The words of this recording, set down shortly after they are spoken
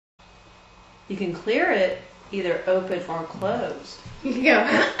You can clear it either open or closed. You can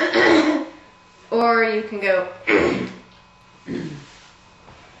go, or you can go.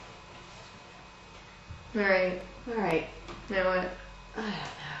 Alright. Alright. Now what? I don't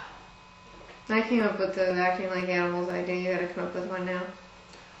know. I came up with the acting like animals idea. You gotta come up with one now.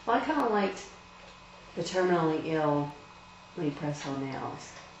 Well, I kind of liked the terminally ill when you press on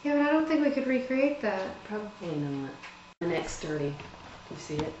nails. Yeah, but I don't think we could recreate that. Probably not. The next 30. You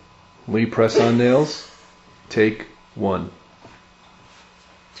see it? Lee press on nails. Take 1.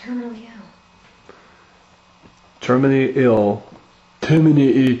 Terminally ill. Terminally ill.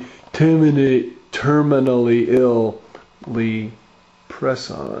 Terminally ill. Lee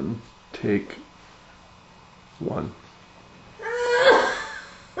press on. Take 1.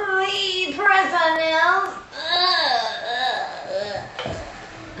 Lee press on nails.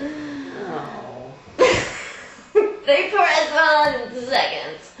 Oh. They press on in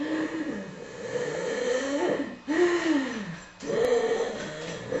seconds.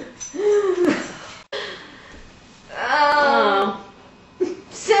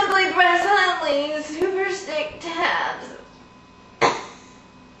 Simply press on Lee's super stick tabs.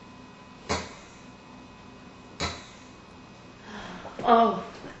 Oh.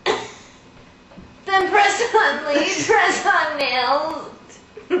 Then press on Lee, press on nails.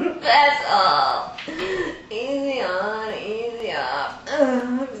 That's all. Easy on, easy off.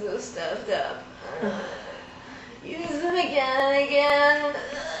 I'm so stuffed up. Use them again and again.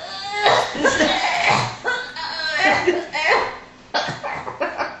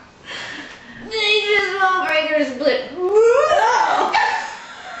 They just won't break or split.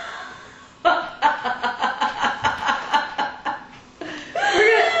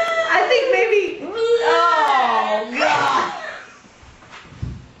 I think maybe. Oh, God.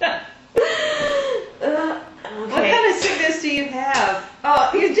 Okay. What kind of sickness do you have?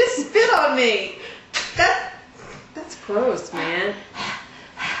 Oh, you just spit on me. That's gross, man.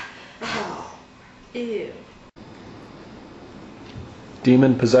 Oh, ew.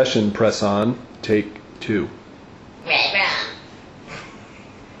 Demon possession press on. Take 2.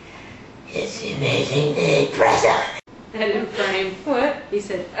 It's amazing they press on. Head in frame. What? He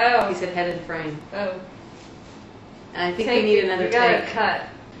said. Oh. He said head in frame. Oh. And I think we need another take. You gotta take. cut.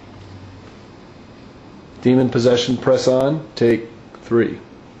 Demon possession press on. Take 3.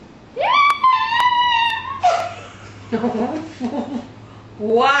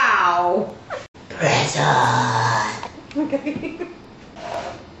 Wow. Press on. Okay.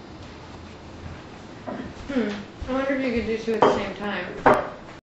 I wonder if you could do 2 at the same time.